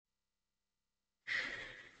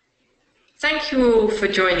Thank you all for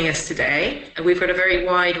joining us today. We've got a very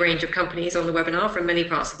wide range of companies on the webinar from many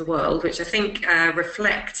parts of the world, which I think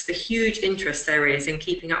reflects the huge interest there is in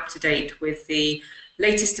keeping up to date with the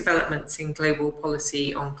latest developments in global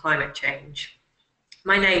policy on climate change.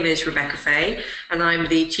 My name is Rebecca Fay, and I'm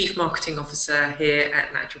the Chief Marketing Officer here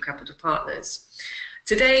at Natural Capital Partners.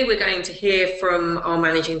 Today we're going to hear from our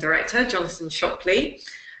Managing Director, Jonathan Shopley.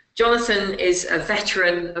 Jonathan is a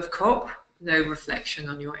veteran of COP. No reflection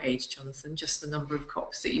on your age, Jonathan, just the number of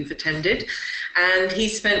COPs that you've attended. And he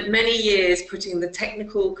spent many years putting the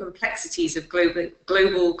technical complexities of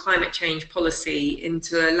global climate change policy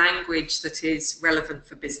into a language that is relevant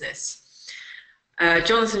for business.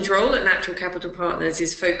 Jonathan's role at Natural Capital Partners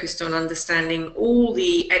is focused on understanding all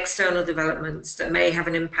the external developments that may have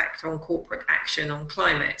an impact on corporate action on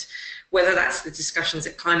climate, whether that's the discussions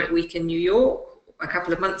at Climate Week in New York a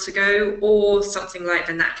couple of months ago, or something like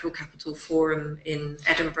the Natural Capital Forum in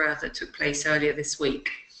Edinburgh that took place earlier this week.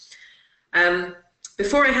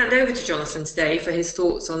 Before I hand over to Jonathan today for his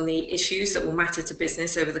thoughts on the issues that will matter to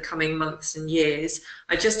business over the coming months and years,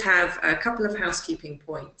 I just have a couple of housekeeping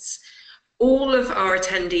points. All of our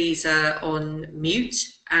attendees are on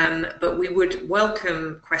mute, but we would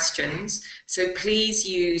welcome questions. So please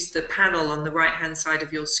use the panel on the right-hand side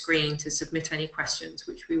of your screen to submit any questions,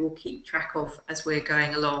 which we will keep track of as we're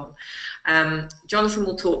going along. Jonathan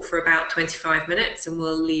will talk for about 25 minutes, and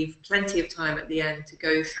we'll leave plenty of time at the end to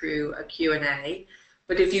go through a Q&A.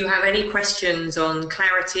 But if you have any questions on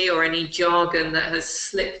clarity or any jargon that has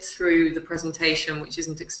slipped through the presentation which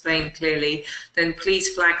isn't explained clearly, then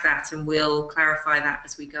please flag that and we'll clarify that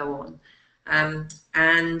as we go on.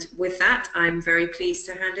 And with that, I'm very pleased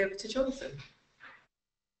to hand over to Jonathan.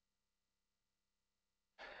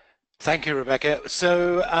 Thank you, Rebecca.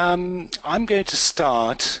 So I'm going to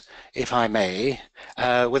start, if I may,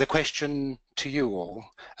 with a question to you all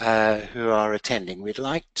who are attending. We'd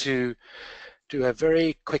like to do a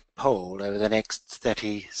very quick poll over the next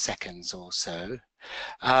 30 seconds or so.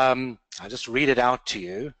 I'll just read it out to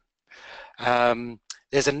you.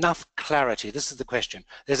 There's enough clarity, this is the question,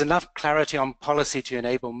 there's enough clarity on policy to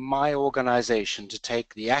enable my organization to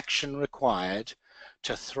take the action required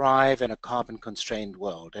to thrive in a carbon-constrained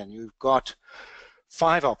world. And you've got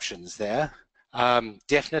 5 options there.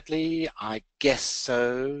 Definitely, I guess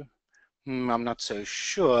so, I'm not so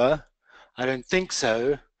sure, I don't think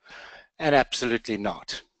so, and absolutely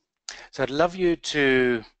not. So I'd love you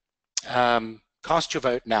to cast your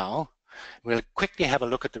vote now. We'll quickly have a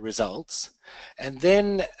look at the results, and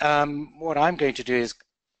then what I'm going to do is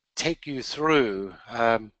take you through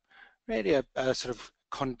really a sort of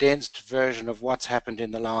condensed version of what's happened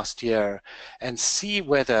in the last year, and see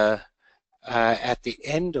whether at the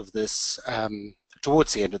end of this,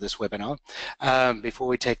 towards the end of this webinar, before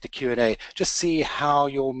we take the Q&A, just see how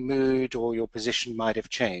your mood or your position might have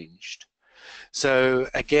changed. So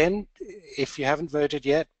again, if you haven't voted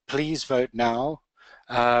yet, please vote now.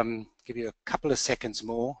 Give you a couple of seconds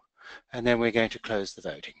more, and then we're going to close the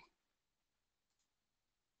voting.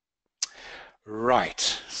 Right,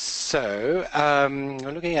 so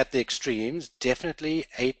we're looking at the extremes, definitely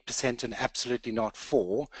 8% and absolutely not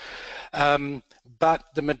 4%. But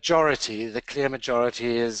the majority, the clear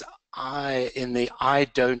majority, is in the I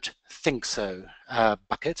don't think so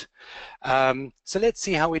bucket. So let's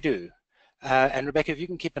see how we do. And Rebecca, if you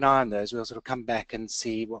can keep an eye on those, we'll sort of come back and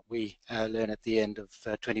see what we learn at the end of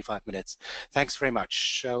 25 minutes. Thanks very much.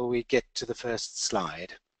 Shall we get to the first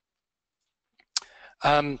slide?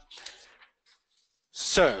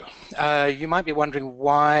 So you might be wondering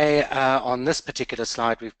why on this particular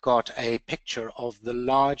slide we've got a picture of the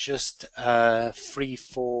largest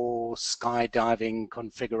free-fall skydiving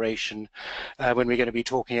configuration when we're going to be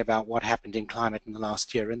talking about what happened in climate in the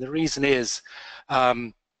last year. And the reason is,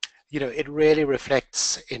 you know, it really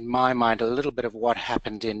reflects, in my mind, a little bit of what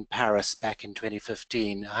happened in Paris back in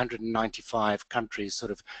 2015. 195 countries sort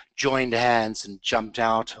of joined hands and jumped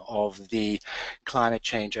out of the climate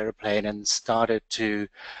change airplane and started to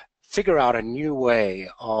figure out a new way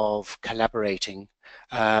of collaborating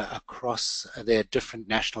across their different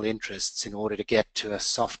national interests in order to get to a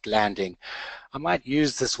soft landing. I might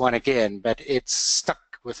use this one again, but it's stuck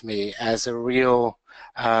with me as a real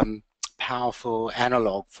powerful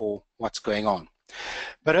analog for what's going on.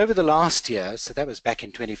 But over the last year, so that was back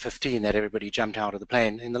in 2015 that everybody jumped out of the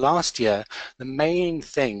plane. In the last year, the main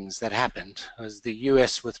things that happened was the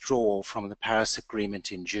US withdrawal from the Paris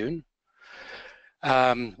Agreement in June,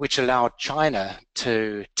 which allowed China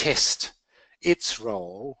to test its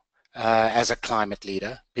role as a climate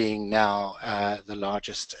leader, being now the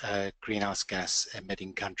largest greenhouse gas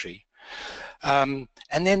emitting country. And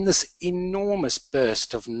then this enormous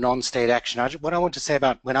burst of non-state action. What I want to say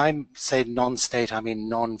about, when I say non-state, I mean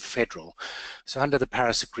non-federal. So under the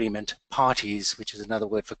Paris Agreement, parties, which is another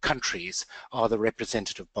word for countries, are the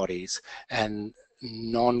representative bodies, and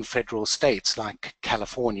non-federal states like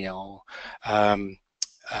California or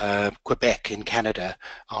Quebec in Canada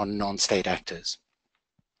are non-state actors.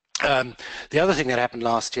 The other thing that happened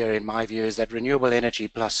last year, in my view, is that renewable energy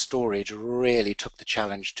plus storage really took the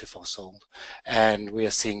challenge to fossil, and we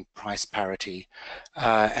are seeing price parity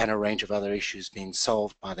and a range of other issues being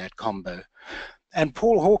solved by that combo. And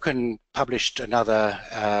Paul Hawken published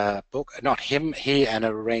another book, not him, he and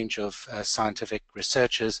a range of scientific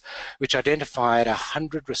researchers, which identified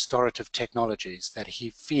 100 restorative technologies that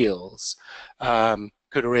he feels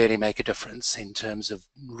could really make a difference in terms of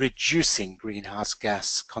reducing greenhouse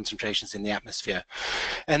gas concentrations in the atmosphere.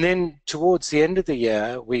 And then towards the end of the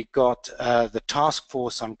year, we got the Task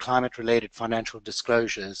Force on Climate-Related Financial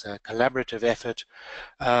Disclosures, a collaborative effort,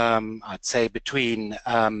 I'd say, between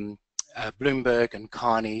Bloomberg and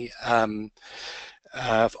Carney on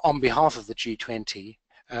behalf of the G20,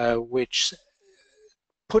 which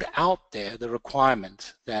put out there the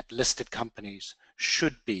requirement that listed companies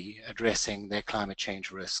should be addressing their climate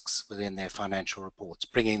change risks within their financial reports,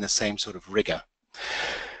 bringing the same sort of rigor.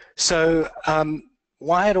 So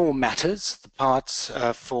why it all matters, the parts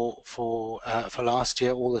for last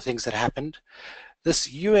year, all the things that happened.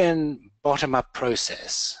 This UN bottom-up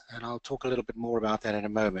process, and I'll talk a little bit more about that in a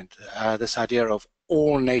moment, this idea of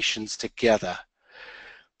all nations together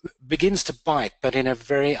begins to bite, but in a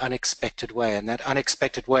very unexpected way, and that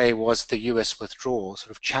unexpected way was the US withdrawal,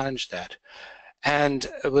 sort of challenged that. And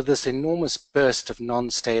with this enormous burst of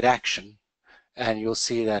non-state action, and you'll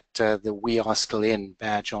see that the "We Are Still In"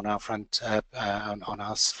 badge on our front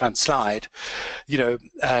front slide, you know,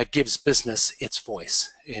 gives business its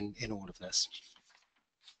voice in all of this.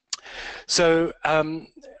 So,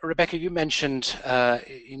 Rebecca, you mentioned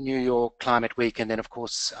in New York Climate Week, and then of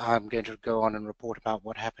course I'm going to go on and report about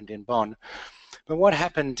what happened in Bonn. But what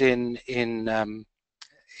happened in New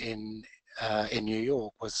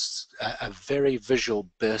York was a very visual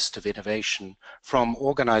burst of innovation from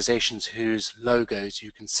organizations whose logos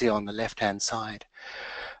you can see on the left-hand side.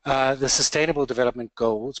 The Sustainable Development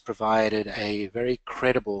Goals provided a very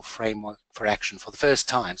credible framework for action. For the first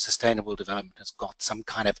time, sustainable development has got some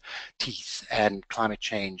kind of teeth, and climate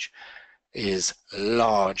change is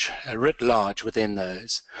large, writ large within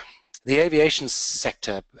those. The aviation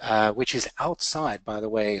sector, which is outside, by the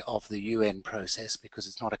way, of the UN process because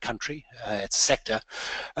it's not a country, it's a sector,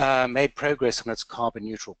 made progress on its carbon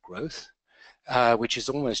neutral growth, which is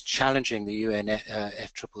almost challenging the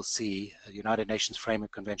UNFCCC, the United Nations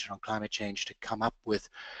Framework Convention on Climate Change, to come up with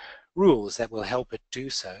rules that will help it do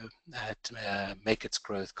so, to make its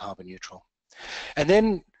growth carbon neutral. And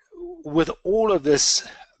then with all of this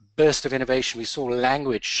burst of innovation, we saw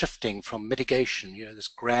language shifting from mitigation, you know, this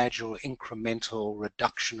gradual incremental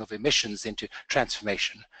reduction of emissions, into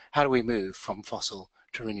transformation. How do we move from fossil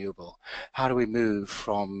to renewable? How do we move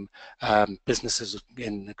from businesses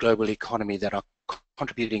in the global economy that are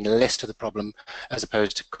contributing less to the problem as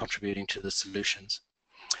opposed to contributing to the solutions?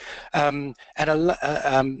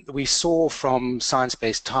 We saw from Science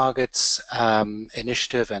Based Targets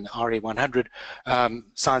Initiative and RE100,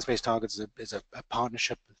 Science Based Targets is a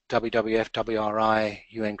partnership with WWF, WRI,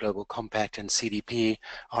 UN Global Compact, and CDP,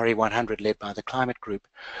 RE100 led by the Climate Group,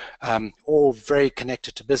 all very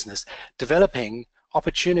connected to business, developing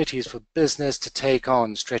opportunities for business to take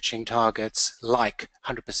on stretching targets like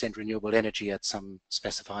 100% renewable energy at some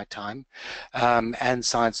specified time, and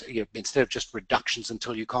science, you know, instead of just reductions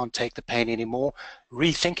until you can't take the pain anymore,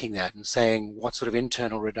 rethinking that and saying what sort of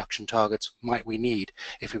internal reduction targets might we need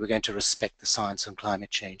if we were going to respect the science on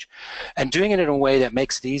climate change, and doing it in a way that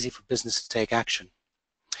makes it easy for business to take action.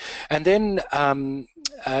 And then,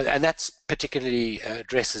 and that's particularly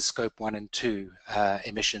addresses Scope 1 and 2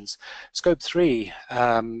 emissions. Scope 3,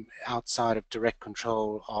 outside of direct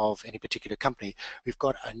control of any particular company, we've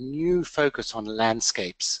got a new focus on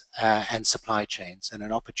landscapes and supply chains, and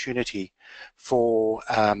an opportunity for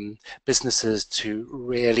businesses to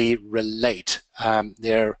really relate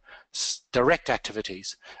their direct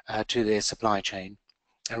activities to their supply chain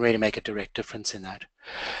and really make a direct difference in that.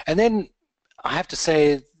 And then I have to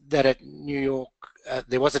say that at New York,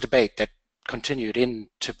 there was a debate that continued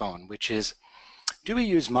into Bonn, which is, do we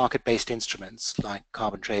use market-based instruments like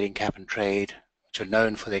carbon trading, cap and trade, which are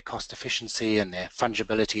known for their cost efficiency and their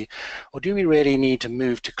fungibility, or do we really need to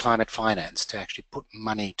move to climate finance to actually put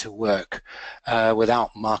money to work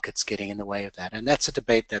without markets getting in the way of that? And that's a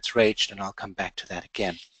debate that's raged, and I'll come back to that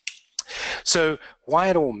again. So why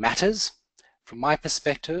it all matters, from my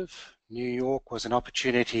perspective, New York was an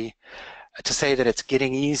opportunity to say that it's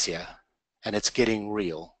getting easier and it's getting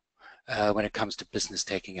real when it comes to business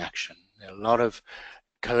taking action. There are a lot of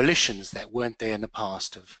coalitions that weren't there in the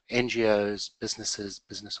past of NGOs, businesses,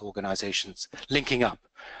 business organizations linking up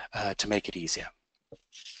to make it easier.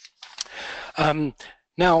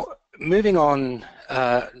 Now, moving on,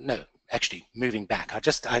 moving back.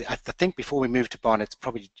 I think before we move to Bonn, it's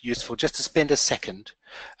probably useful just to spend a second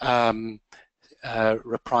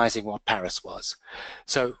reprising what Paris was.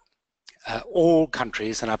 So all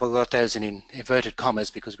countries, and I've got those in inverted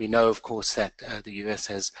commas because we know, of course, that the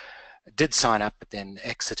US did sign up but then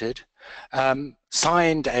exited,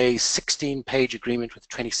 signed a 16-page agreement with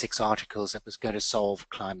 26 articles that was going to solve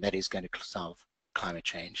climate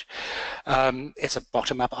change. It's a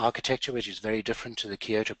bottom-up architecture, which is very different to the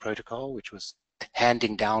Kyoto Protocol, which was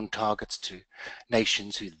handing down targets to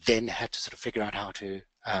nations who then had to sort of figure out how to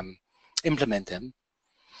implement them.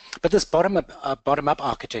 But this bottom-up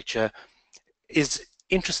architecture is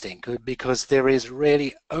interesting because there is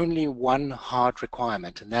really only one hard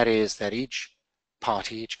requirement, and that is that each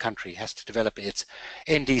party, each country has to develop its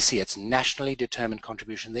NDC, its nationally determined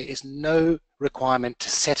contribution. There is no requirement to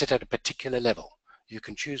set it at a particular level. You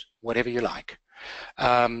can choose whatever you like,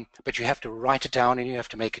 but you have to write it down and you have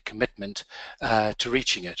to make a commitment to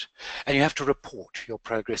reaching it, and you have to report your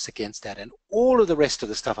progress against that. And all of the rest of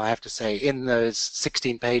the stuff, I have to say, in those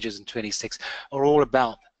 16 pages and 26 are all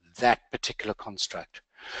about that particular construct.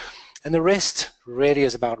 And the rest really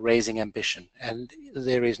is about raising ambition, and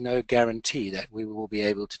there is no guarantee that we will be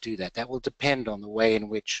able to do that. That will depend on the way in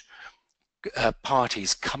which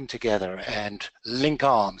parties come together and link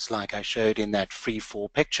arms, like I showed in that free fall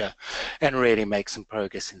picture, and really make some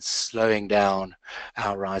progress in slowing down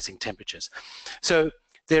our rising temperatures. So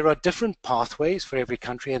there are different pathways for every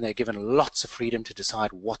country, and they're given lots of freedom to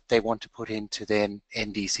decide what they want to put into their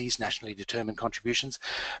NDCs, nationally determined contributions,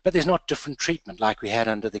 but there's not different treatment like we had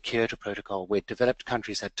under the Kyoto Protocol, where developed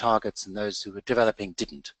countries had targets and those who were developing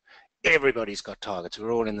didn't. Everybody's got targets.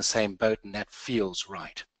 We're all in the same boat, and that feels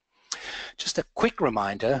right. Just a quick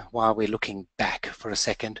reminder while we're looking back for a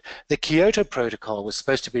second, the Kyoto Protocol was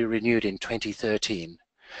supposed to be renewed in 2013.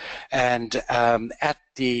 And at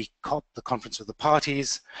the COP, the Conference of the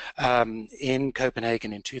Parties, in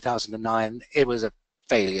Copenhagen in 2009, it was a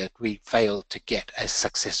failure. We failed to get a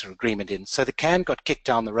successor agreement in. So the can got kicked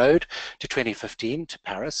down the road to 2015, to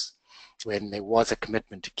Paris, when there was a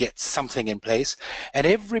commitment to get something in place. And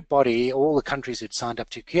everybody, all the countries who'd signed up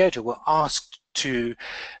to Kyoto, were asked to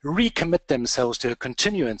recommit themselves to a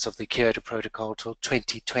continuance of the Kyoto Protocol till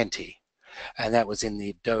 2020. And that was in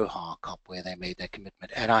the Doha COP where they made that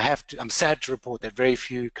commitment. And I'm sad to report that very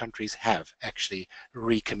few countries have actually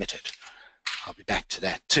recommitted. I'll be back to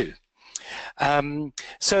that too.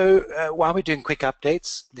 While we're doing quick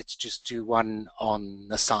updates, let's just do one on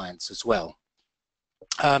the science as well.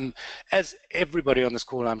 As everybody on this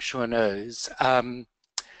call I'm sure knows,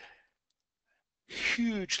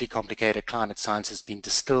 hugely complicated climate science has been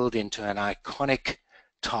distilled into an iconic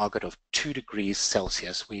target of 2 degrees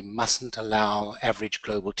Celsius. We mustn't allow average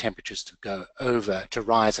global temperatures to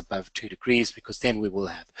rise above 2 degrees, because then we will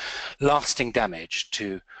have lasting damage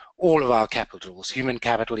to all of our capitals: human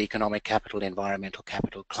capital, economic capital, environmental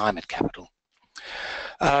capital, climate capital.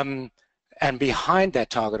 And behind that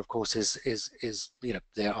target, of course,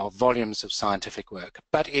 there are volumes of scientific work,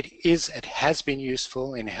 but it has been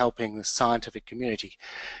useful in helping the scientific community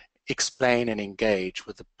explain and engage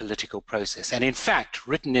with the political process. And in fact,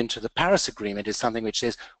 written into the Paris Agreement is something which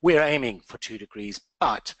says we're aiming for 2 degrees,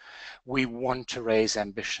 but we want to raise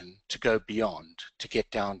ambition to go beyond, to get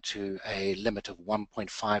down to a limit of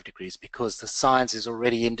 1.5 degrees, because the science is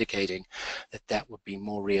already indicating that that would be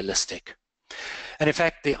more realistic. And in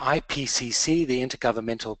fact, the IPCC, the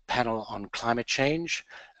Intergovernmental Panel on Climate Change,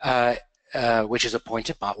 which is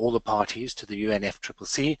appointed by all the parties to the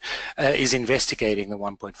UNFCCC, is investigating the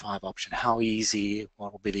 1.5 option. How easy,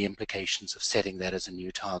 what will be the implications of setting that as a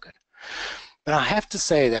new target? But I have to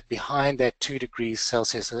say that behind that 2 degrees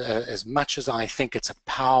Celsius, as much as I think it's a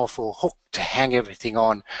powerful hook to hang everything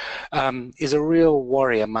on, is a real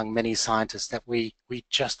worry among many scientists that we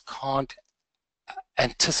just can't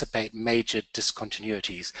anticipate major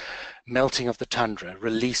discontinuities: melting of the tundra,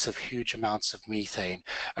 release of huge amounts of methane,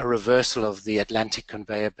 a reversal of the Atlantic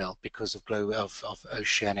conveyor belt because of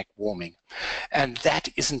oceanic warming. And that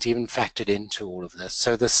isn't even factored into all of this.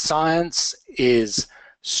 So the science is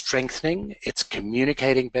strengthening, it's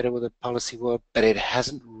communicating better with the policy world, but it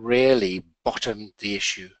hasn't really bottomed the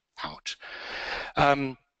issue out.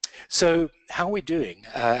 So how are we doing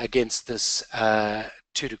against this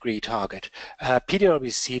 2-degree target.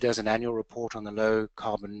 PwC does an annual report on the low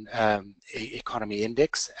carbon economy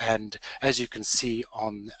index, and as you can see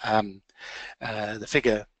on the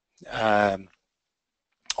figure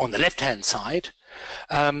on the left-hand side,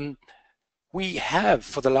 we have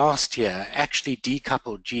for the last year actually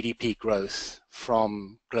decoupled GDP growth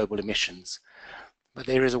from global emissions. But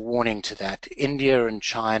there is a warning to that. India and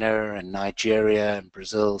China and Nigeria and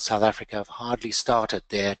Brazil, South Africa have hardly started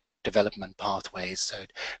their development pathways, so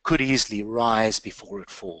it could easily rise before it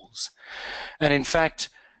falls. And in fact,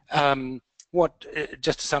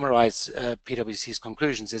 just to summarize PwC's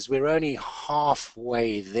conclusions, is we're only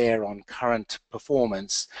halfway there on current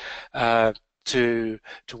performance towards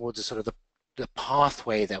a sort of the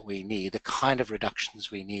pathway that we need, the kind of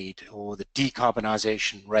reductions we need, or the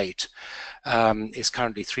decarbonization rate is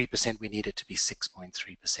currently 3%. We need it to be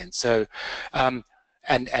 6.3%. So,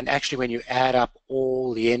 and actually, when you add up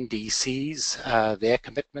all the NDCs, their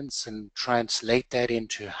commitments, and translate that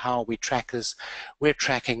into how we track this, we're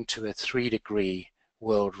tracking to a 3-degree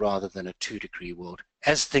world rather than a 2-degree world,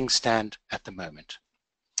 as things stand at the moment.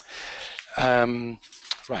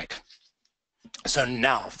 Right. So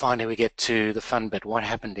now, finally, we get to the fun bit. What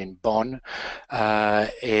happened in Bonn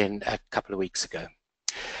in a couple of weeks ago?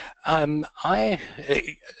 I'm going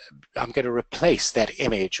to replace that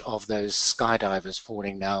image of those skydivers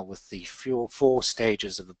falling now with the 4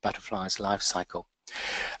 stages of a butterfly's life cycle.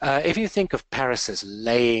 If you think of Paris as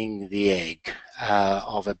laying the egg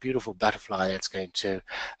of a beautiful butterfly that's going to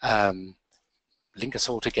link us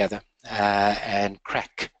all together and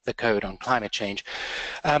crack the code on climate change,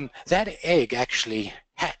 that egg actually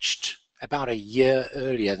hatched about a year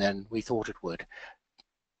earlier than we thought it would.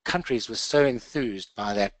 Countries were so enthused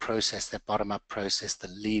by that process, that bottom-up process, the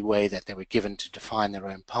leeway that they were given to define their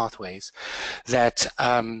own pathways, that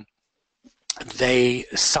they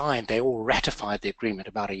all ratified the agreement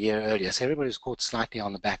about a year earlier. So everybody was caught slightly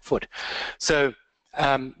on the back foot. So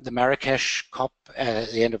the Marrakesh COP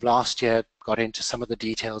at the end of last year got into some of the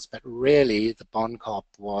details, but really the Bonn COP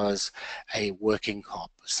was a working COP,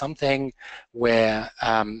 something where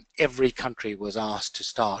every country was asked to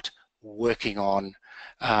start working on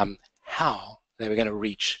how they were going to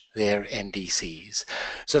reach their NDCs.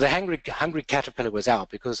 So the hungry caterpillar was out,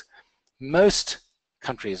 because most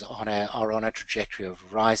countries are on a trajectory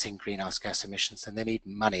of rising greenhouse gas emissions, and they need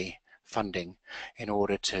money, funding, in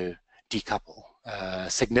order to decouple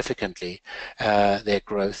significantly their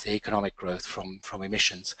growth, the economic growth from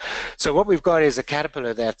emissions. So what we've got is a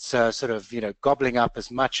caterpillar that's sort of, gobbling up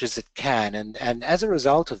as much as it can, and as a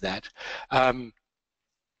result of that,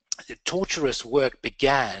 torturous work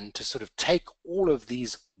began to sort of take all of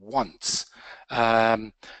these wants.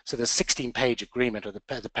 So the 16-page agreement, or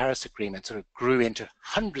the Paris Agreement, sort of grew into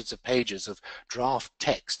hundreds of pages of draft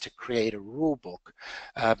text to create a rule book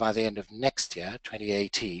by the end of next year,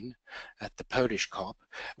 2018, at the Polish COP,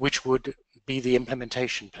 which would be the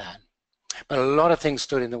implementation plan. But a lot of things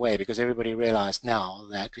stood in the way, because everybody realized now,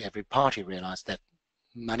 that every party realized, that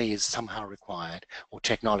money is somehow required, or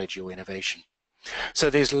technology or innovation. So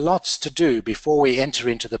there's lots to do before we enter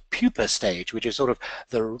into the pupa stage, which is sort of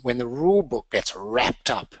when the rule book gets wrapped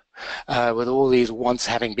up with all these wants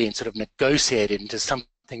having been sort of negotiated into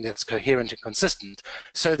something that's coherent and consistent,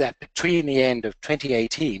 so that between the end of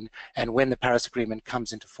 2018 and when the Paris Agreement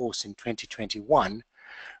comes into force in 2021,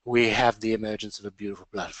 we have the emergence of a beautiful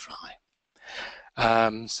butterfly.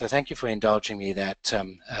 So thank you for indulging me that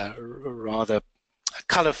rather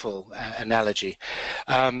colorful analogy.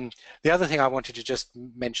 The other thing I wanted to just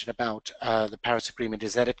mention about the Paris Agreement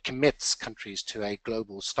is that it commits countries to a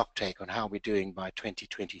global stocktake on how we're doing by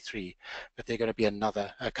 2023, but there are going to be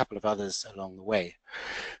a couple of others along the way.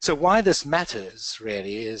 So why this matters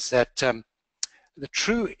really is that the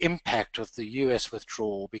true impact of the US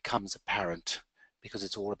withdrawal becomes apparent, because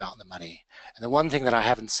it's all about the money. And the one thing that I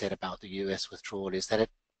haven't said about the US withdrawal is that it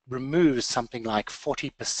removes something like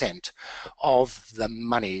 40% of the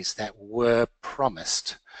monies that were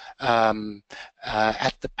promised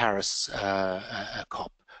at the Paris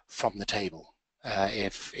COP from the table,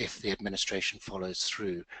 if the administration follows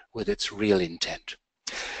through with its real intent.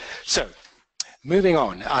 So, moving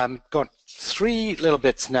on, I've got 3 little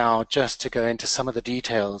bits now just to go into some of the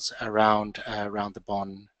details around the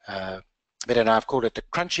Bonn bit, and I've called it the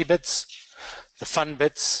crunchy bits, the fun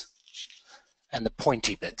bits, and the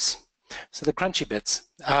pointy bits. So the crunchy bits,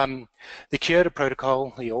 the Kyoto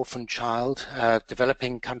Protocol, the orphan child,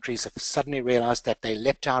 developing countries have suddenly realized that they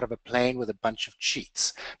leapt out of a plane with a bunch of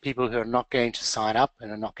cheats, people who are not going to sign up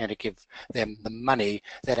and are not going to give them the money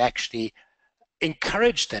that actually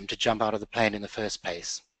encouraged them to jump out of the plane in the first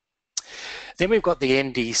place. Then we've got the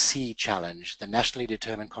NDC challenge, the nationally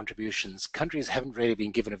determined contributions. Countries haven't really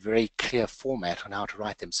been given a very clear format on how to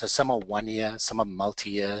write them. So some are 1 year, some are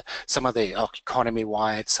multi-year, some are the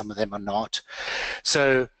economy-wide, some of them are not.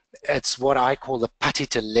 So it's what I call the putty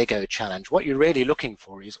to Lego challenge. What you're really looking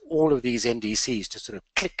for is all of these NDCs to sort of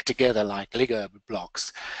click together like Lego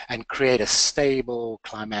blocks and create a stable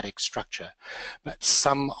climatic structure. But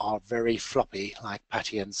some are very floppy like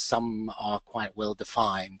putty, and some are quite well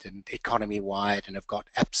defined and economy wide and have got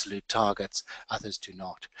absolute targets, others do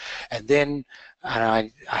not. And then,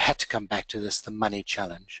 and I had to come back to this, the money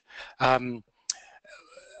challenge.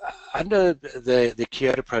 Under the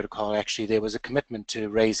Kyoto Protocol, actually, there was a commitment to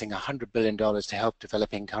raising $100 billion to help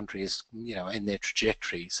developing countries, in their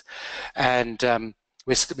trajectories. And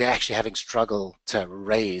we're actually having struggle to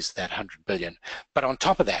raise that 100 billion. But on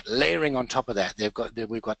top of that, layering on top of that,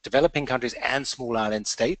 we've got developing countries and small island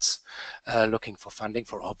states looking for funding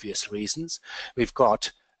for obvious reasons. We've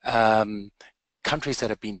got countries that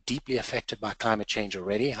have been deeply affected by climate change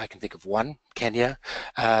already. I can think of one, Kenya.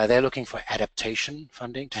 They're looking for adaptation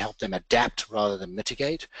funding to help them adapt rather than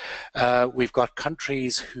mitigate. We've got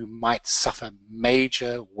countries who might suffer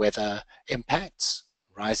major weather impacts,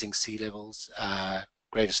 rising sea levels,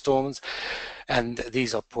 greater storms, and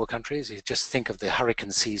these are poor countries. You just think of the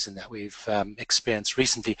hurricane season that we've experienced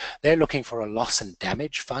recently. They're looking for a loss and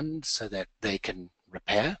damage fund so that they can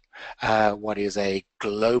repair what is a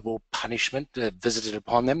global punishment visited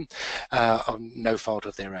upon them of no fault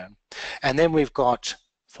of their own. And then we've got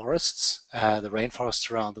forests, the rainforests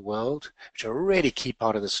around the world, which are a really key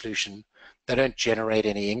part of the solution. They don't generate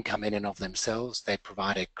any income in and of themselves. They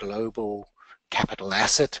provide a global capital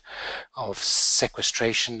asset of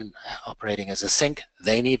sequestration operating as a sink.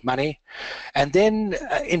 They need money. And then,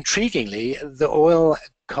 intriguingly, the oil,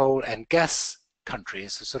 coal, and gas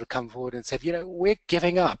countries have sort of come forward and said, we're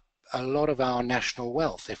giving up a lot of our national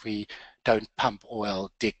wealth if we don't pump oil,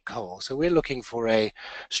 dig coal. So we're looking for a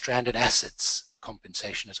stranded assets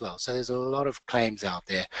compensation as well. So there's a lot of claims out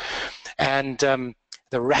there. And the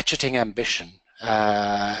ratcheting ambition,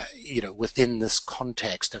 within this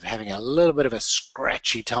context of having a little bit of a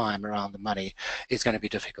scratchy time around the money is going to be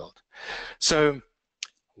difficult. So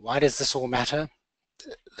why does this all matter?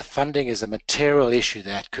 The funding is a material issue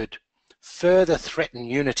that could further threaten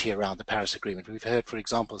unity around the Paris Agreement. We've heard, for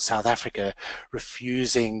example, South Africa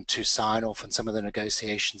refusing to sign off on some of the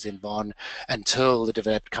negotiations in Bonn until the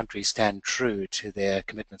developed countries stand true to their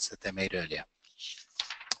commitments that they made earlier.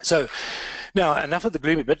 So now, enough of the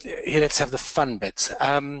gloomy bit, here let's have the fun bits.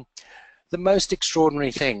 The most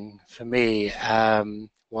extraordinary thing for me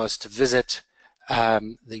was to visit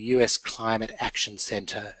the US Climate Action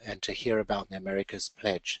Center and to hear about the America's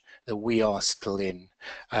Pledge, the We Are Still In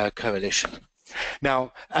coalition.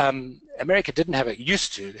 Now, America didn't have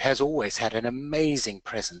has always had an amazing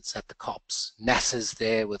presence at the COPs. NASA's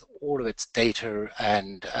there with all of its data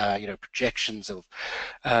and projections of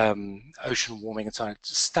ocean warming and so on.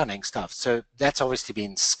 It's stunning stuff. So that's obviously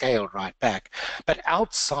been scaled right back. But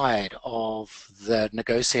outside of the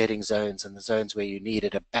negotiating zones and the zones where you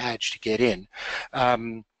needed a badge to get in,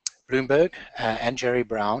 Bloomberg and Jerry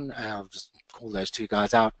Brown, I'll just call those two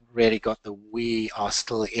guys out, really got the We Are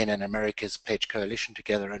Still In and America's Pledge coalition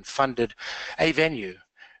together and funded a venue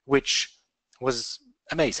which was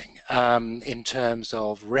amazing in terms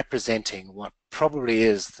of representing what probably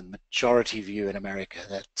is the majority view in America,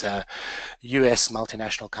 that US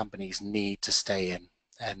multinational companies need to stay in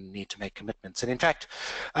and need to make commitments. And in fact,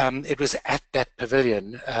 it was at that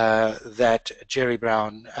pavilion that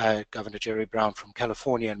Governor Jerry Brown from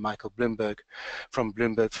California and Michael Bloomberg from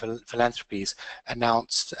Bloomberg Philanthropies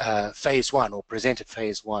announced phase one, or presented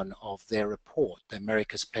phase one of their report, the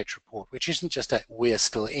America's Pledge report, which isn't just a we're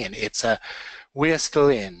still in, it's a we're still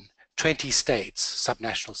in 20 states,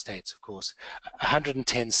 subnational states of course,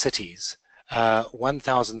 110 cities,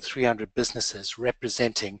 1,300 businesses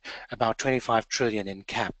representing about 25 trillion in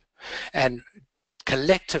cap. And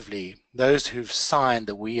collectively, those who've signed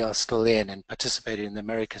the We Are Still In and participated in the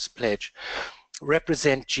America's Pledge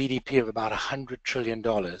represent GDP of about $100 trillion.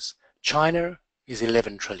 China is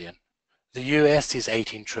 11 trillion. The US is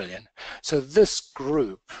 18 trillion. So this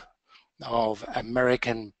group of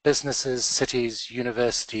American businesses, cities,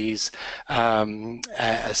 universities,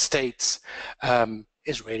 states,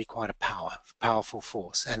 is really quite a powerful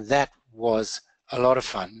force, and that was a lot of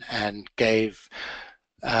fun and gave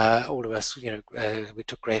all of us, we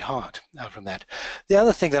took great heart out from that. The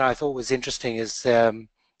other thing that I thought was interesting is a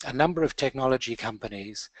number of technology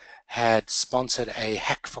companies had sponsored a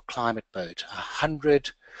Hack for Climate boat.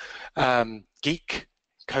 100 geek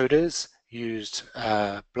coders used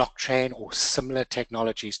blockchain or similar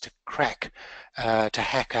technologies to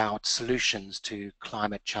hack out solutions to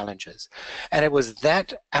climate challenges. And it was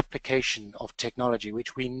that application of technology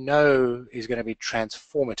which we know is going to be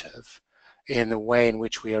transformative in the way in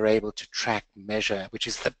which we are able to track, measure, which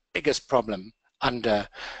is the biggest problem under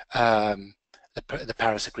the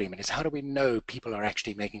Paris Agreement, is how do we know people are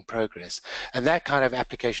actually making progress? And that kind of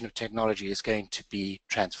application of technology is going to be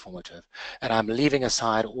transformative. And I'm leaving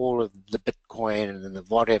aside all of the Bitcoin and the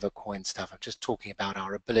whatever coin stuff. I'm just talking about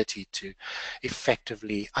our ability to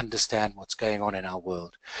effectively understand what's going on in our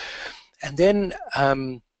world. And then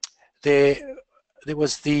there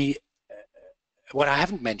was what I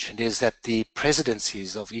haven't mentioned is that the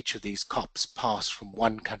presidencies of each of these COPs passed from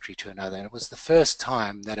one country to another. And it was the first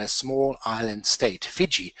time that a small island state,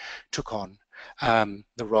 Fiji, took on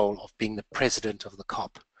the role of being the president of the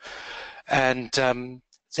COP. And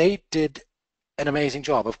they did an amazing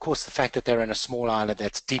job. Of course, the fact that they're in a small island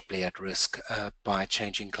that's deeply at risk by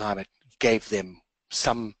changing climate gave them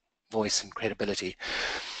some voice and credibility.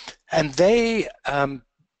 And they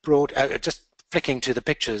brought, just flicking to the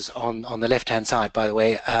pictures on the left-hand side, by the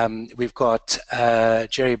way, we've got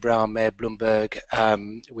Jerry Brown, Mayor Bloomberg,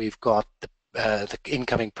 we've got the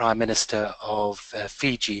incoming Prime Minister of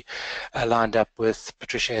Fiji lined up with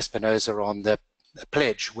Patricia Espinosa on the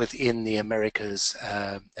pledge within the Americas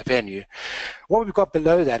venue. What we've got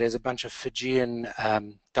below that is a bunch of Fijian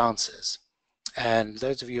dancers. And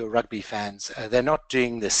those of you who are rugby fans, they're not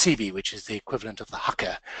doing the Sibi, which is the equivalent of the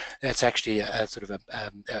haka. That's actually a sort of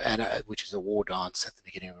which is a war dance at the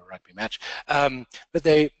beginning of a rugby match. But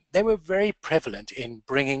they were very prevalent in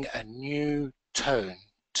bringing a new tone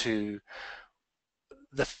to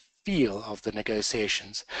the feel of the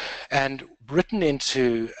negotiations. And written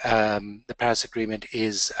into the Paris Agreement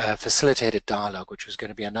is facilitated dialogue, which was going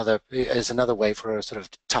to be another way for a sort of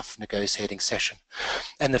tough negotiating session.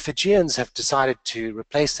 And the Fijians have decided to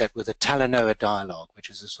replace that with a Talanoa dialogue,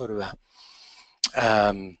 which is a sort of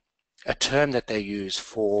a term that they use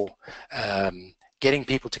for getting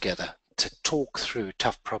people together to talk through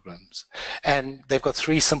tough problems. And they've got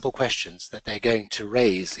three simple questions that they're going to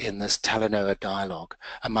raise in this Talanoa dialogue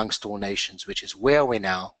amongst all nations, which is: where are we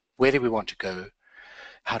now? Where do we want to go?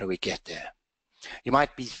 How do we get there? You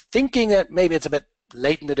might be thinking that maybe it's a bit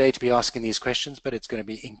late in the day to be asking these questions, but it's going to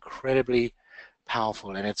be incredibly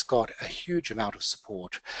powerful, and it's got a huge amount of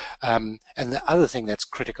support. And the other thing that's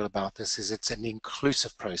critical about this is it's an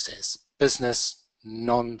inclusive process. Business,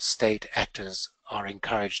 non-state actors are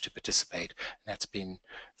encouraged to participate. That's been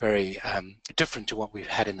very different to what we've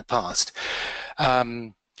had in the past.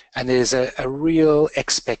 And there's a real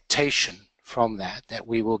expectation from that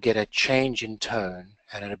we will get a change in tone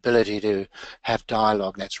and an ability to have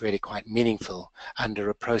dialogue that's really quite meaningful under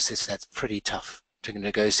a process that's pretty tough to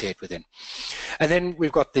negotiate within. And then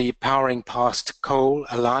we've got the Powering Past Coal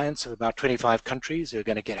Alliance of about 25 countries who are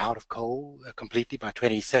going to get out of coal completely by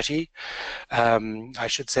 2030. I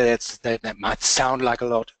should say that might sound like a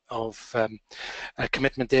lot of a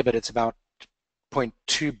commitment there, but it's about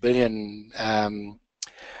 0.2 billion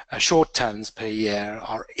short tons per year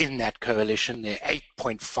are in that coalition. There are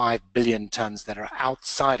 8.5 billion tons that are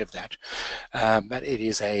outside of that, but it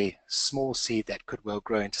is a small seed that could well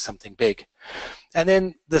grow into something big. And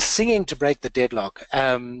then the singing to break the deadlock.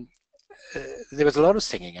 There was a lot of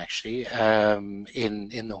singing actually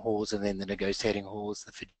in the halls and in the negotiating halls.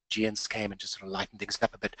 The Fijians came and just sort of lightened things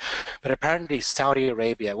up a bit. But apparently Saudi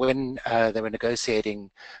Arabia, when they were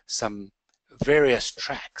negotiating some various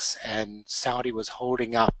tracks, and Saudi was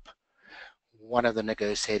holding up one of the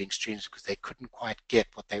negotiating streams because they couldn't quite get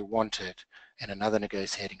what they wanted in another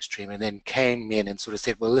negotiating stream, and then came in and sort of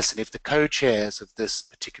said, well, listen, if the co-chairs of this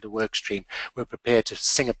particular work stream were prepared to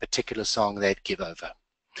sing a particular song, they'd give over.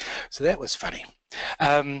 So that was funny.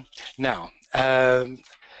 Now,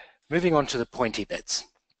 moving on to the pointy bits.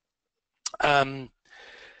 You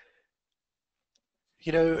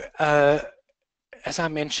know, as I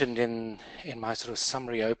mentioned in my sort of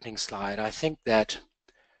summary opening slide, I think that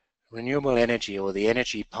renewable energy, or the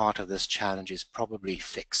energy part of this challenge, is probably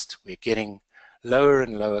fixed. We're getting lower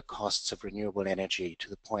and lower costs of renewable energy to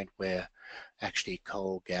the point where actually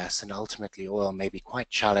coal, gas, and ultimately oil may be quite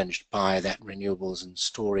challenged by that renewables and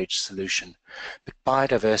storage solution. But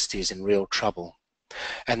biodiversity is in real trouble.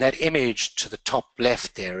 And that image to the top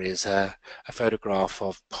left there is a photograph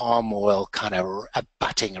of palm oil kind of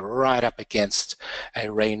abutting right up against a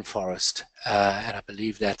rainforest. And I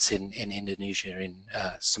believe that's in Indonesia, in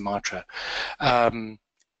Sumatra. You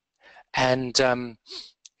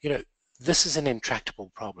know, this is an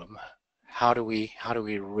intractable problem. How do we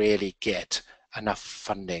really get enough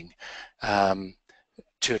funding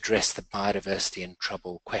to address the biodiversity and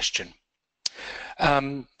trouble question.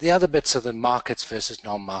 The other bits are the markets versus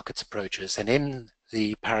non-markets approaches, and in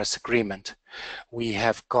the Paris Agreement we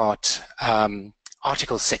have got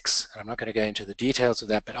Article 6, and I'm not going to go into the details of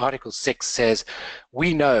that, but Article 6 says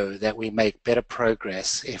we know that we make better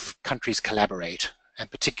progress if countries collaborate,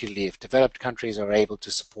 and particularly if developed countries are able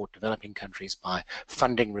to support developing countries by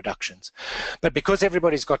funding reductions. But because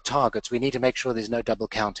everybody's got targets, we need to make sure there's no double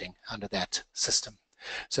counting under that system.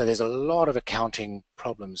 So there's a lot of accounting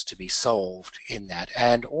problems to be solved in that.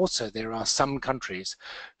 And also there are some countries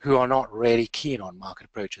who are not really keen on market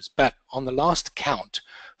approaches. But on the last count,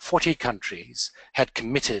 40 countries had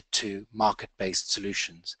committed to market-based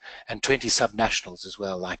solutions, and 20 subnationals as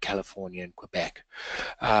well, like California and Quebec,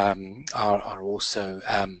 are also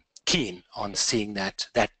keen on seeing that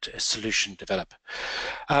solution develop.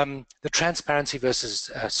 The transparency versus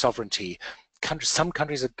sovereignty. Some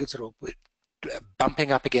countries are good, sort of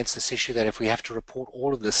bumping up against this issue that if we have to report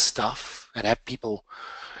all of this stuff and have people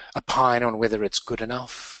opine on whether it's good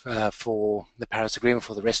enough for the Paris Agreement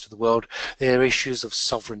for the rest of the world, there are issues of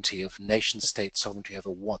sovereignty, of nation-state sovereignty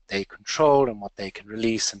over what they control and what they can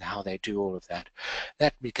release and how they do all of that.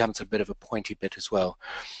 That becomes a bit of a pointy bit as well.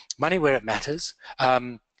 Money where it matters.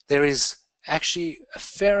 There is actually a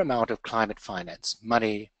fair amount of climate finance,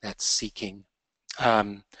 money that's seeking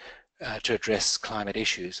to address climate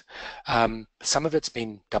issues. Some of it's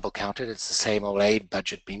been double counted. It's the same old aid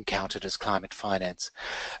budget being counted as climate finance.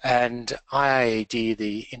 And IIED,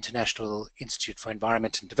 the International Institute for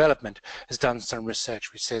Environment and Development, has done some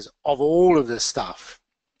research which says of all of this stuff,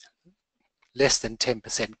 less than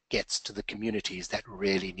 10% gets to the communities that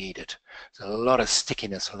really need it. So a lot of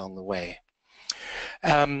stickiness along the way.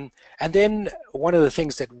 And then one of the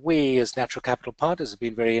things that we as Natural Capital Partners have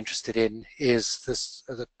been very interested in is this,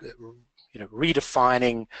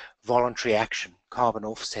 redefining voluntary action, carbon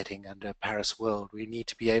offsetting under Paris World. We need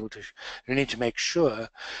to be able to, we need to make sure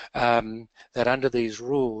that under these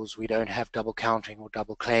rules we don't have double counting or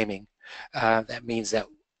double claiming. That means that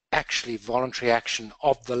actually voluntary action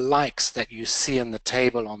of the likes that you see in the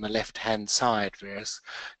table on the left-hand side, various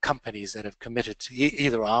companies that have committed to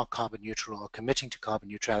either are carbon neutral or committing to carbon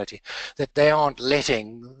neutrality, that they aren't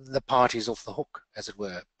letting the parties off the hook, as it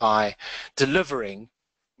were, by delivering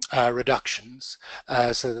reductions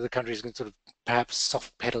so that the countries can sort of perhaps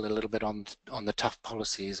soft pedal a little bit on the tough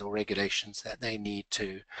policies or regulations that they need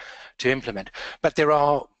to implement. But there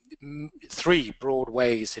are three broad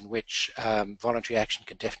ways in which voluntary action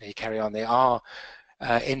can definitely carry on. There are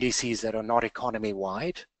NDCs that are not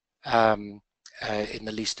economy-wide, in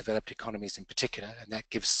the least developed economies in particular, and that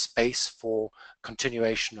gives space for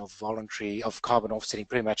continuation of carbon offsetting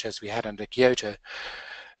pretty much as we had under Kyoto.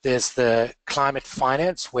 There's the climate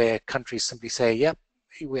finance, where countries simply say, yep,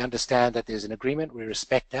 we understand that there's an agreement, we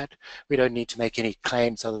respect that, we don't need to make any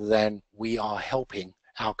claims other than we are helping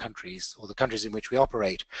our countries, or the countries in which we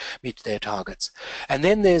operate, meet their targets. And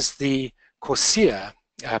then there's the CORSIA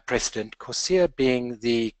precedent, CORSIA being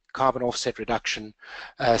the carbon offset reduction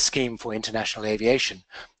scheme for international aviation.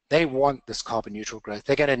 They want this carbon neutral growth.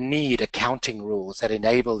 They're going to need accounting rules that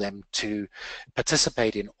enable them to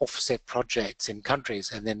participate in offset projects in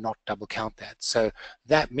countries and then not double count that. So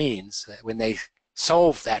that means that when they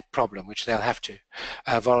solve that problem, which they'll have to,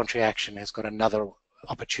 voluntary action has got another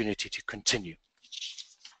opportunity to continue.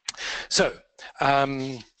 So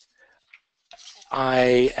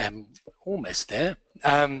I am almost there.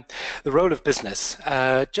 The role of business.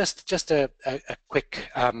 Just a quick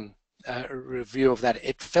review of that.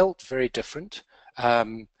 It felt very different.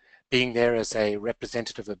 Being there as a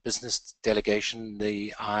representative of business delegation,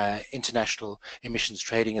 the International Emissions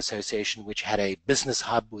Trading Association, which had a business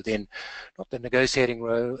hub within, not the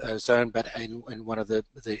negotiating zone, but in one of the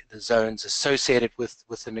zones associated with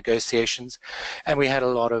the negotiations. And we had a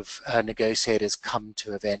lot of negotiators come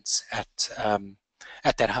to events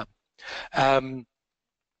at that hub.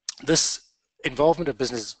 This involvement of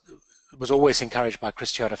business was always encouraged by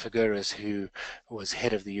Christiana Figueres, who was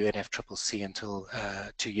head of the UNFCCC until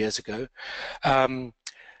 2 years ago.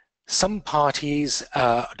 Some parties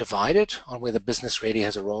are divided on whether business really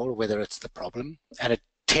has a role or whether it's the problem, and it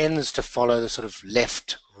tends to follow the sort of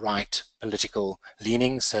left-right political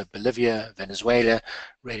leanings. So Bolivia, Venezuela,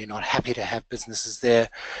 really not happy to have businesses there.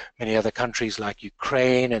 Many other countries like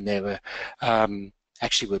Ukraine, and there were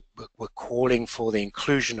actually we're calling for the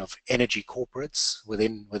inclusion of energy corporates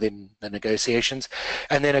within the negotiations.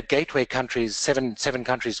 And then gateway countries, seven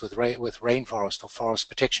countries with rainforest or forest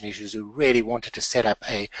protection issues, who really wanted to set up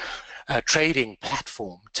a trading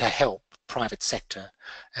platform to help private sector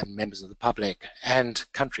and members of the public and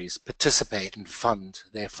countries participate and fund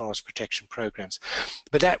their forest protection programs.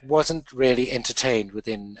 But that wasn't really entertained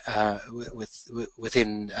within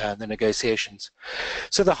the negotiations.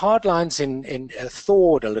 So the hard lines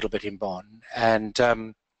thawed a little bit in Bonn, and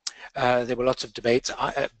there were lots of debates.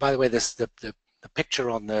 By the way, the picture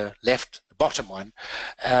on the left, the bottom one,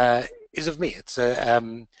 is of me. It's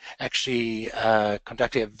actually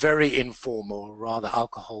conducting a very informal, rather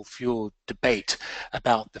alcohol-fueled debate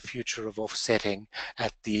about the future of offsetting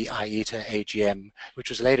at the IETA AGM, which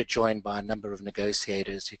was later joined by a number of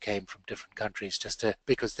negotiators who came from different countries,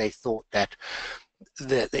 because they thought that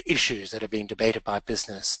the issues that are being debated by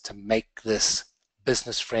business to make this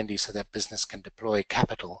business friendly so that business can deploy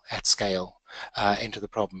capital at scale into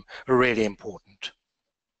the problem are really important.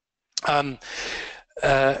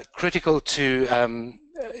 Critical to,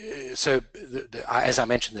 as I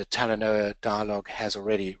mentioned, the Talanoa dialogue has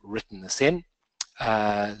already written this in,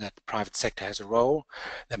 that the private sector has a role.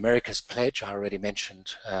 The America's Pledge, I already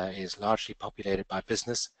mentioned, is largely populated by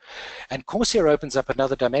business. And CORSIA opens up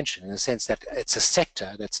another dimension in the sense that it's a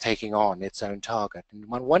sector that's taking on its own target. And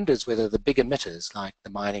one wonders whether the big emitters, like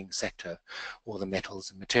the mining sector or the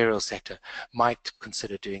metals and materials sector, might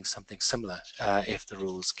consider doing something similar if the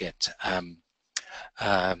rules get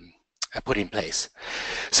put in place.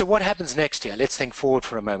 So what happens next year? Let's think forward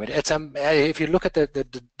for a moment. It's if you look at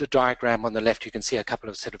the diagram on the left, you can see a couple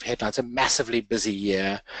of sort of headlines. A massively busy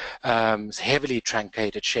year, it's a heavily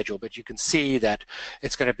truncated schedule, but you can see that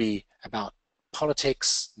it's going to be about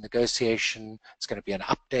politics, negotiation. It's going to be an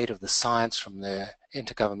update of the science from the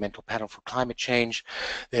Intergovernmental Panel for Climate Change.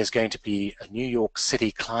 There's going to be a New York City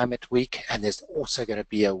Climate Week, and there's also going to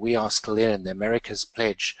be a We Are Still In, the America's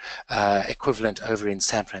Pledge equivalent over in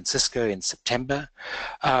San Francisco in September.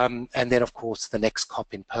 And then, of course, the next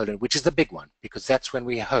COP in Poland, which is the big one, because that's when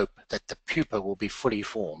we hope that the pupa will be fully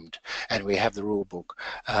formed and we have the rule book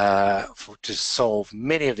to solve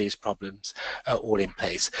many of these problems all in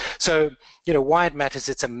place. So, you know, why it matters,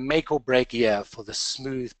 it's a make or break year for the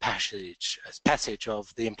smooth passage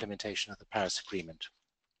of the implementation of the Paris Agreement.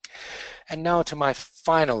 And now to my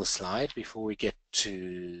final slide before we get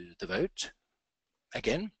to the vote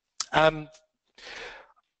again. I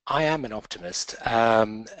am an optimist,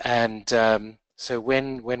 so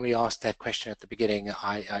when we asked that question at the beginning,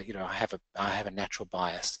 I have a natural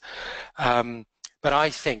bias. But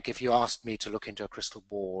I think if you asked me to look into a crystal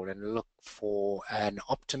ball and look for an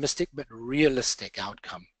optimistic but realistic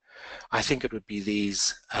outcome, I think it would be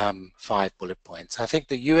these 5 bullet points. I think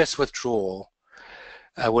the US withdrawal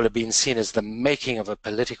will have been seen as the making of a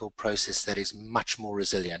political process that is much more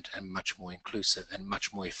resilient and much more inclusive and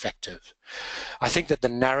much more effective. I think that the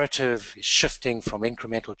narrative is shifting from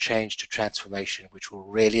incremental change to transformation, which will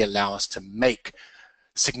really allow us to make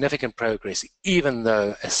significant progress, even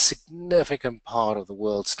though a significant part of the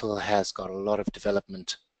world still has got a lot of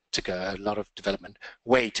development to go, a lot of development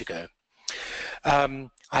way to go.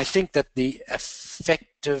 I think that the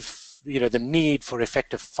the need for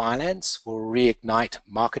effective finance will reignite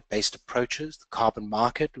market-based approaches, the carbon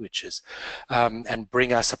market, which is, and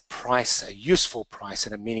bring us a useful price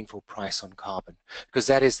and a meaningful price on carbon, because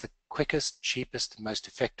that is the quickest, cheapest, and most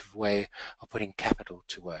effective way of putting capital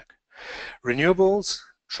to work. Renewables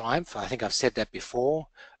triumph, I think I've said that before.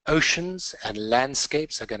 Oceans and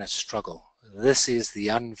landscapes are going to struggle. This is the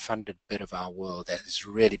unfunded bit of our world that is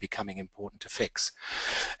really becoming important to fix.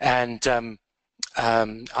 And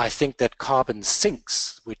I think that carbon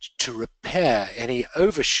sinks, which to repair any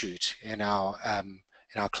overshoot in our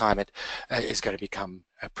climate is going to become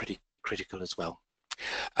pretty critical as well.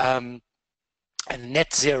 And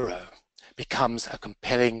net zero becomes a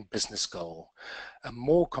compelling business goal, a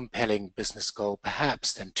more compelling business goal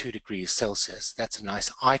perhaps than 2 degrees Celsius. That's a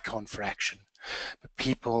nice icon for action. But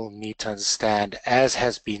people need to understand, as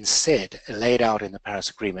has been said, laid out in the Paris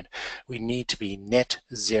Agreement, we need to be net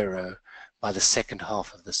zero by the second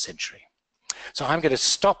half of the century. So I'm going to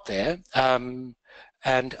stop there. My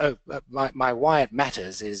why it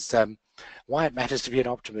matters is, why it matters to be an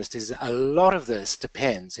optimist is a lot of this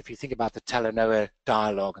depends, if you think about the Talanoa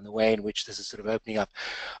dialogue and the way in which this is sort of opening up,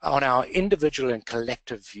 on our individual and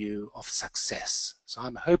collective view of success. So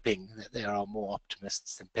I'm hoping that there are more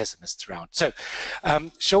optimists than pessimists around. So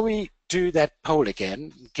shall we do that poll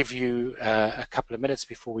again, give you a couple of minutes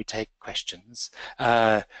before we take questions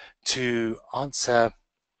to answer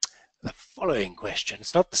the following question.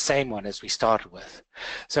 It's not the same one as we started with.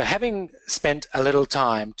 So having spent a little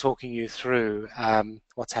time talking you through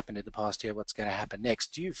what's happened in the past year, what's going to happen next,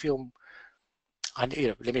 do you feel,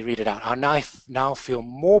 let me read it out, I now feel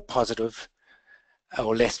more positive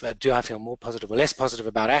or less, do I feel more positive or less positive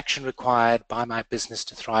about action required by my business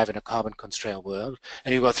to thrive in a carbon-constrained world?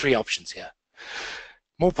 And you've got three options here.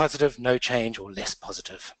 More positive, no change, or less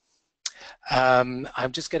positive. I'm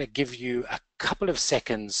just going to give you a couple of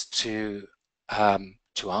seconds to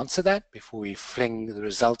answer that before we fling the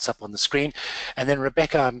results up on the screen. And then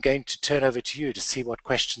Rebecca, I'm going to turn over to you to see what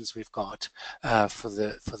questions we've got for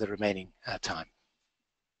the remaining time.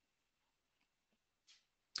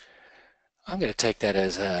 I'm going to take that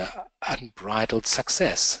as an unbridled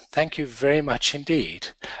success. Thank you very much indeed.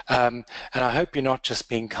 And I hope you're not just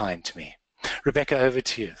being kind to me. Rebecca, over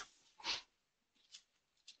to you.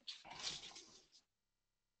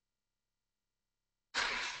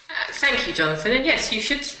 Thank you, Jonathan. And yes, you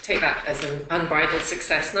should take that as an unbridled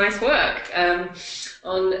success. Nice work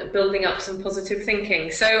on building up some positive thinking.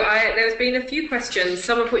 So there's been a few questions,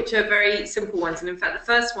 some of which are very simple ones. And in fact, the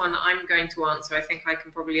first one I'm going to answer, I think I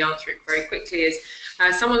can probably answer it very quickly, is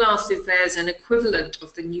someone asked if there's an equivalent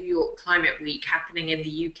of the New York Climate Week happening in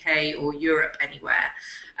the UK or Europe anywhere.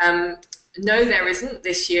 No, there isn't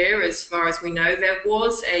this year, as far as we know. There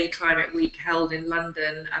was a Climate Week held in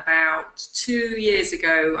London about 2 years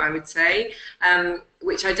ago, I would say,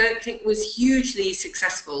 which I don't think was hugely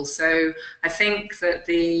successful. So I think that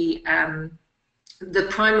the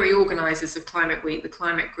primary organisers of Climate Week, the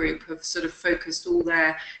Climate Group, have sort of focused all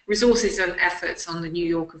their resources and efforts on the New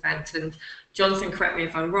York event. And Jonathan, correct me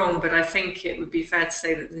if I'm wrong, but I think it would be fair to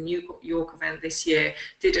say that the New York event this year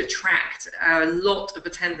did attract a lot of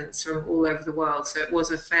attendance from all over the world. So it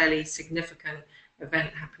was a fairly significant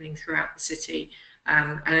event happening throughout the city.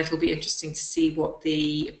 And it'll be interesting to see what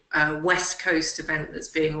the West Coast event that's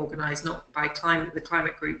being organised, not by the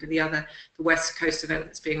Climate Group, but the West Coast event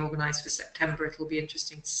that's being organised for September. It'll be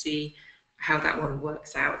interesting to see how that one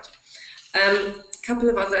works out. A couple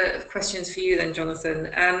of other questions for you then,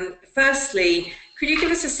 Jonathan. Firstly, could you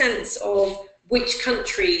give us a sense of which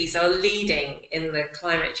countries are leading in the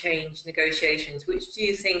climate change negotiations? Which do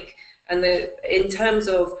you think, and in terms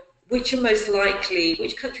of which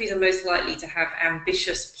countries are most likely to have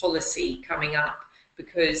ambitious policy coming up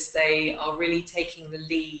because they are really taking the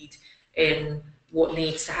lead in what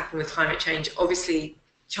needs to happen with climate change? Obviously,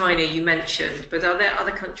 China you mentioned, but are there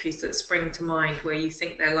other countries that spring to mind where you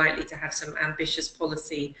think they're likely to have some ambitious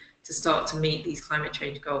policy to start to meet these climate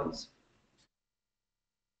change goals?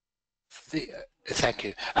 Thank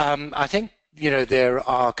you. I think, there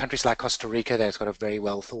are countries like Costa Rica that's got a very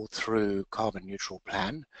well thought through carbon neutral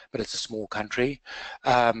plan, but it's a small country.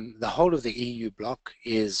 The whole of the EU bloc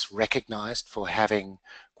is recognized for having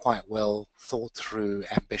quite well thought through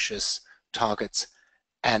ambitious targets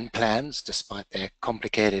and plans, despite their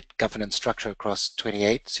complicated governance structure across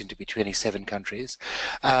 28, soon to be 27 countries.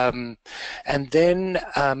 And then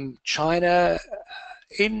China,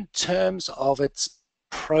 in terms of its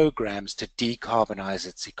programs to decarbonize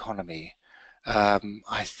its economy,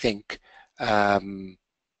 I think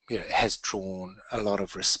has drawn a lot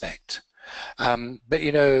of respect. But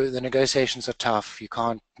the negotiations are tough. You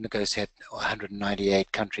can't negotiate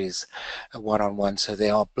 198 countries one-on-one, so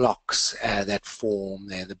there are blocks that form.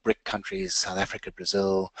 They're the BRIC countries, South Africa,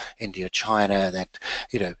 Brazil, India, China, that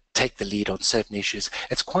take the lead on certain issues.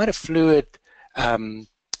 It's quite a fluid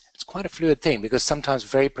thing, because sometimes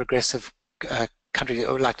very progressive countries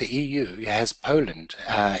like the EU has Poland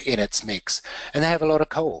in its mix, and they have a lot of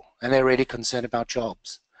coal, and they're really concerned about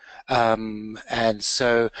jobs. And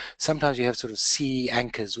so sometimes you have sort of sea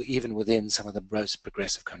anchors even within some of the most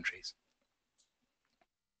progressive countries.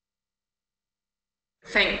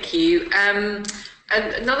 Thank you. And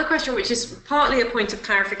another question, which is partly a point of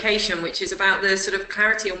clarification, which is about the sort of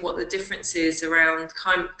clarity on what the difference is around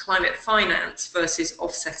climate finance versus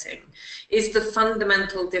offsetting. Is the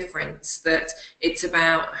fundamental difference that it's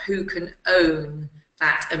about who can own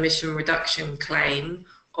that emission reduction claim,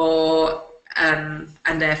 or and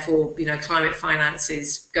therefore, climate finance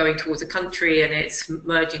is going towards a country and it's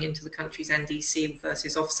merging into the country's NDC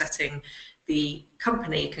versus offsetting? The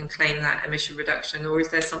company can claim that emission reduction, or is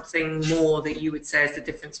there something more that you would say is the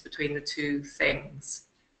difference between the two things?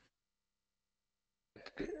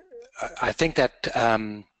 I think that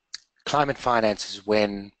climate finance is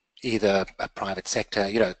when either a private sector,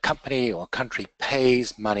 a company or a country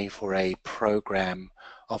pays money for a program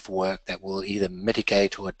of work that will either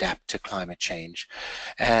mitigate or adapt to climate change.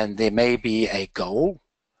 And there may be a goal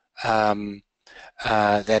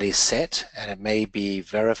that is set, and it may be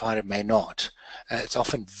verified, it may not. It's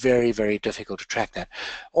often very, very difficult to track that.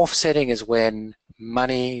 Offsetting is when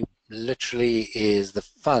money literally is the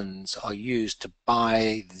funds are used to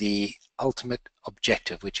buy the ultimate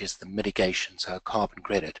objective, which is the mitigation, so a carbon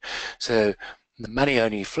credit. So The money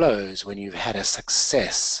only flows when you've had a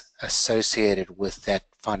success associated with that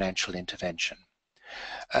financial intervention.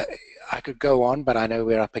 I could go on, but I know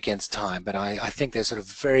we're up against time, but I think there's sort of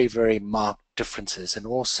very, very marked differences. And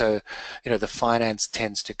also, the finance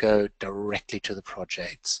tends to go directly to the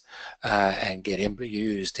projects and get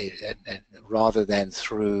used rather than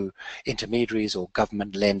through intermediaries or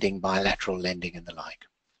government lending, bilateral lending and the like.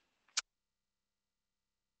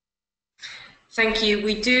 Thank you.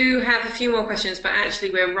 We do have a few more questions, but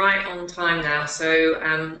actually we're right on time now.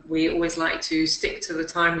 So we always like to stick to the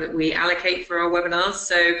time that we allocate for our webinars.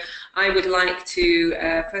 So I would like to,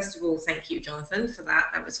 first of all, thank you, Jonathan, for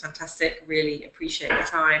that. That was fantastic. Really appreciate the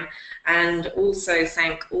time. And also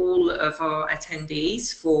thank all of our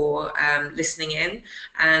attendees for listening in.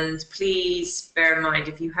 And please bear in mind,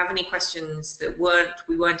 if you have any questions that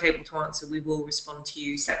we weren't able to answer, we will respond to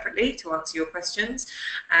you separately to answer your questions.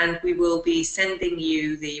 And we will be sending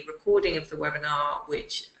you the recording of the webinar,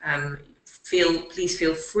 which please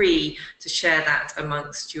feel free to share that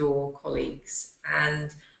amongst your colleagues.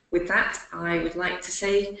 And with that, I would like to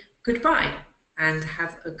say goodbye and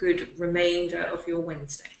have a good remainder of your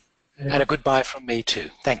Wednesday. And a goodbye from me too.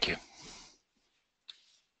 Thank you.